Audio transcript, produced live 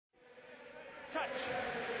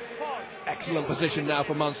Excellent position now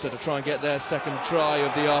for Munster to try and get their second try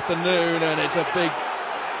of the afternoon, and it's a big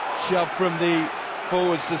shove from the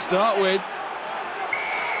forwards to start with.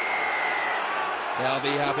 They'll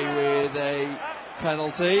be happy with a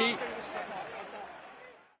penalty.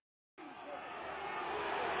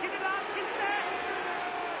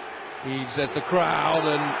 Eves as the crowd,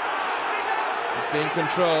 and it's being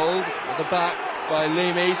controlled at the back by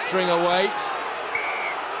Leamy. Stringer waits.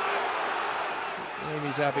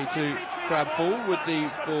 Leamy's happy to grab ball with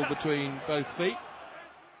the ball between both feet.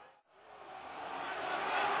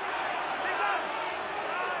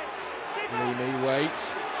 Leamy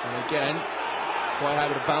waits, and again quite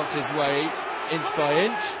happy to bounce his way inch by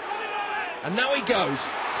inch, and now he goes,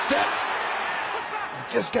 steps, and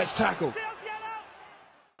just gets tackled.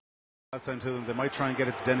 Last time to them, they might try and get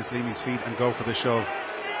it to Dennis Leamy's feet and go for the shove.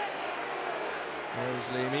 There's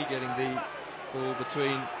Leamy getting the ball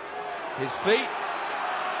between his feet,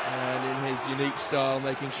 and in his unique style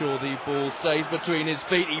making sure the ball stays between his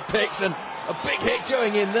feet. He picks, and a big hit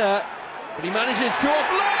going in there, but he manages to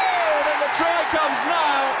offload, and the try comes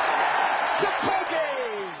now to